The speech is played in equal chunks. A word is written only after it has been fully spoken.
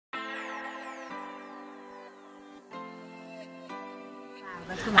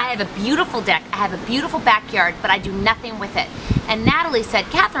I have a beautiful deck, I have a beautiful backyard, but I do nothing with it. And Natalie said,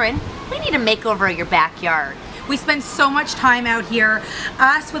 Catherine, we need a makeover of your backyard. We spend so much time out here,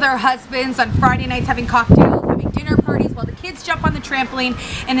 us with our husbands on Friday nights having cocktails, having dinner parties while the kids jump on the trampoline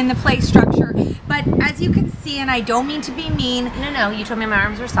and in the play structure. But as you can see, and I don't mean to be mean. No, you told me my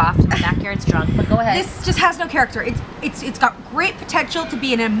arms were soft and my backyard's drunk, but go ahead. This just has no character. It's got great potential to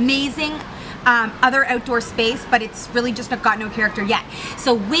be an amazing other outdoor space, but it's really just got no character yet.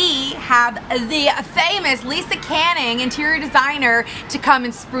 So we have the famous Lisa Canning, interior designer, to come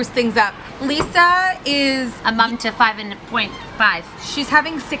and spruce things up. Lisa is a mom to 5.5. She's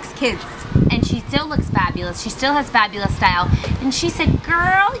having 6 kids. And she still looks fabulous. She still has fabulous style. And she said,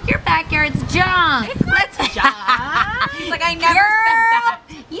 girl, your backyard's junk. It's not junk. She's like, I never said that.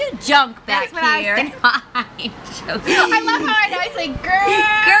 You junk back That's what here. I said. I love how I always say, girl.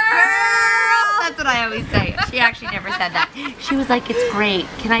 That's what I always say. She actually never said that. She was like, it's great.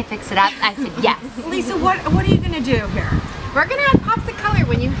 Can I fix it up? I said, yes. Lisa, what are you going to do here? We're going to add pops of color.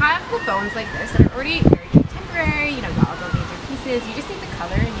 When you have the bones like this that are already very contemporary, you know, all the major pieces, you just need the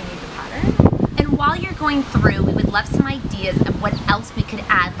color and you need the pattern. And while you're going through, we would love some ideas of what else we could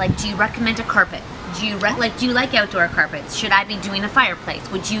add. Like, do you recommend a carpet? Do you like outdoor carpets? Should I be doing a fireplace?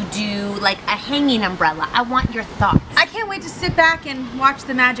 Would you do like a hanging umbrella? I want your thoughts. I can't wait to sit back and watch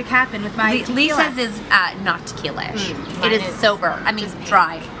the magic happen with my tequila. Lisa's is not tequila-ish. It is sober. I mean,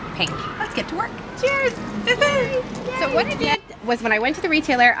 dry pink. Let's get to work. Cheers! So what I did was when I went to the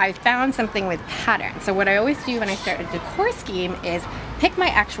retailer, I found something with pattern. So what I always do when I start a decor scheme is pick my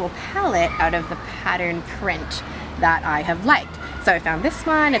actual palette out of the pattern print that I have liked. So I found this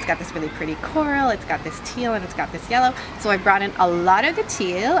one, it's got this really pretty coral, it's got this teal, and it's got this yellow. So I brought in a lot of the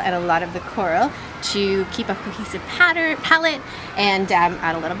teal and a lot of the coral to keep a cohesive palette and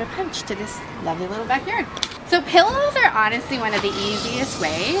add a little bit of punch to this lovely little backyard. So pillows are honestly one of the easiest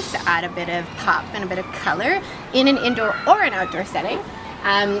ways to add a bit of pop and a bit of color in an indoor or an outdoor setting.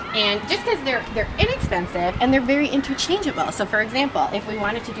 And just because they're inexpensive and they're very interchangeable. So for example, if we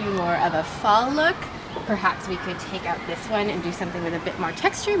wanted to do more of a fall look, perhaps we could take out this one and do something with a bit more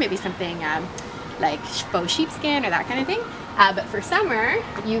texture, maybe something like faux sheepskin or that kind of thing. But for summer,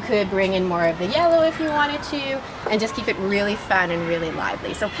 you could bring in more of the yellow if you wanted to, and just keep it really fun and really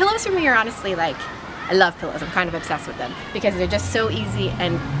lively. So pillows for me are honestly like, I love pillows. I'm kind of obsessed with them because they're just so easy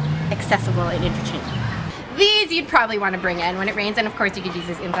and accessible and interchangeable. These you'd probably want to bring in when it rains, and of course you could use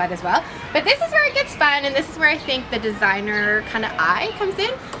this inside as well. But this is where it gets fun, and this is where I think the designer kind of eye comes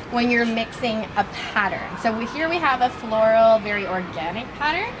in when you're mixing a pattern. So here we have a floral, very organic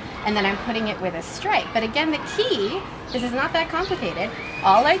pattern, and then I'm putting it with a stripe. But again, the key, this is not that complicated.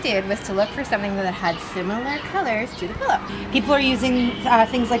 All I did was to look for something that had similar colors to the pillow. People are using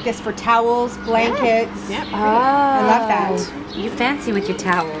things like this for towels, blankets. Yeah. Oh, I love that. You fancy with your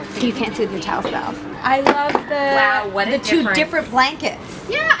towels. You fancy with your towel stuff. I love the two different blankets.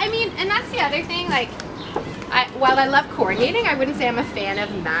 Yeah, I mean, and that's the other thing, like, while I love coordinating, I wouldn't say I'm a fan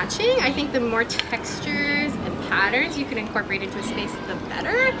of matching. I think the more textures and patterns you can incorporate into a space, the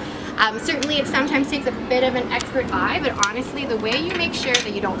better. Certainly it sometimes takes a bit of an expert eye, but honestly the way you make sure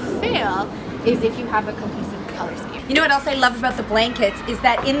that you don't fail is if you have a cohesive color scheme. You know what else I love about the blankets is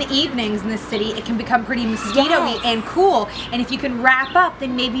that in the evenings in this city it can become pretty mosquito-y and cool, and if you can wrap up,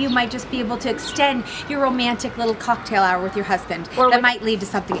 then maybe you might just be able to extend your romantic little cocktail hour with your husband. That might lead to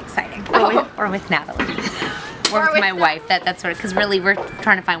something exciting. Or with Natalie. Or with my wife. That's sort of, because really we're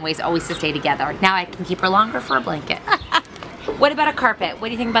trying to find ways always to stay together. Now I can keep her longer for a blanket. What about a carpet? What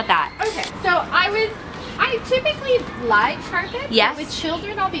do you think about that? Okay, so I typically like carpets. Yes. With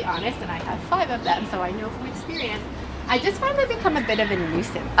children, I'll be honest, and I have 5 of them, so I know from experience, I just find they become a bit of a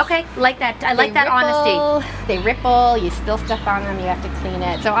nuisance. Okay, like that. I like that honesty. They ripple, you spill stuff on them, you have to clean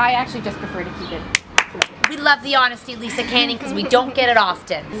it. So I actually just prefer to keep it. We love the honesty, Lisa Canning, because we don't get it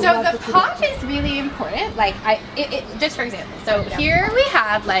often. So the pop is really important. Like just for example, so here we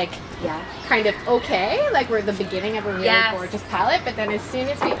have like kind of like we're at the beginning of a really gorgeous palette, but then as soon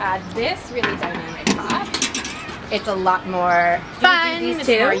as we add this really dynamic pop, it's a lot more fun, it's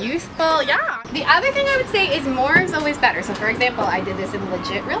more youthful. Yeah. The other thing I would say is more is always better. So for example, I did this in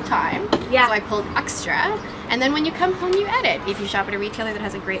legit real time. Yeah. So I pulled extra, and then when you come home you edit. If you shop at a retailer that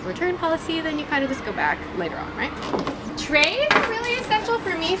has a great return policy, then you kind of just go back later on, right? Trays are really essential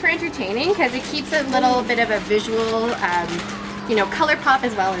for me for entertaining because it keeps a little bit of a visual you know, color pop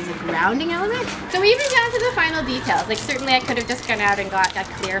as well as a grounding element. So even down to the final details, like certainly I could have just gone out and got that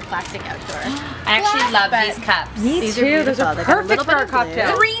clear plastic outdoor. I actually love these cups. Me too. Those are perfect for a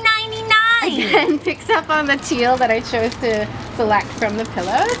cocktail. $3.99. Again, picks up on the teal that I chose to select from the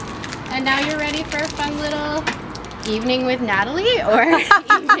pillows. And now you're ready for a fun little evening with Natalie or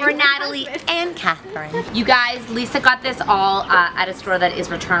evening For with Natalie husband. and Catherine. You guys, Lisa got this all at a store that is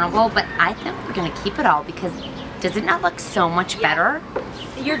returnable, but I think we're gonna keep it all because does it not look so much better?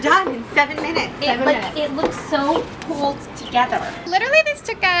 You're done in 7 minutes. It looks so pulled together. Literally, this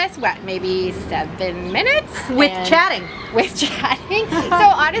took us, what, maybe 7 minutes? With And- chatting. With chatting. So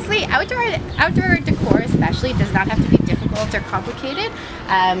honestly, outdoor decor especially does not have to be difficult or complicated.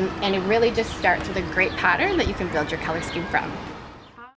 And it really just starts with a great pattern that you can build your color scheme from.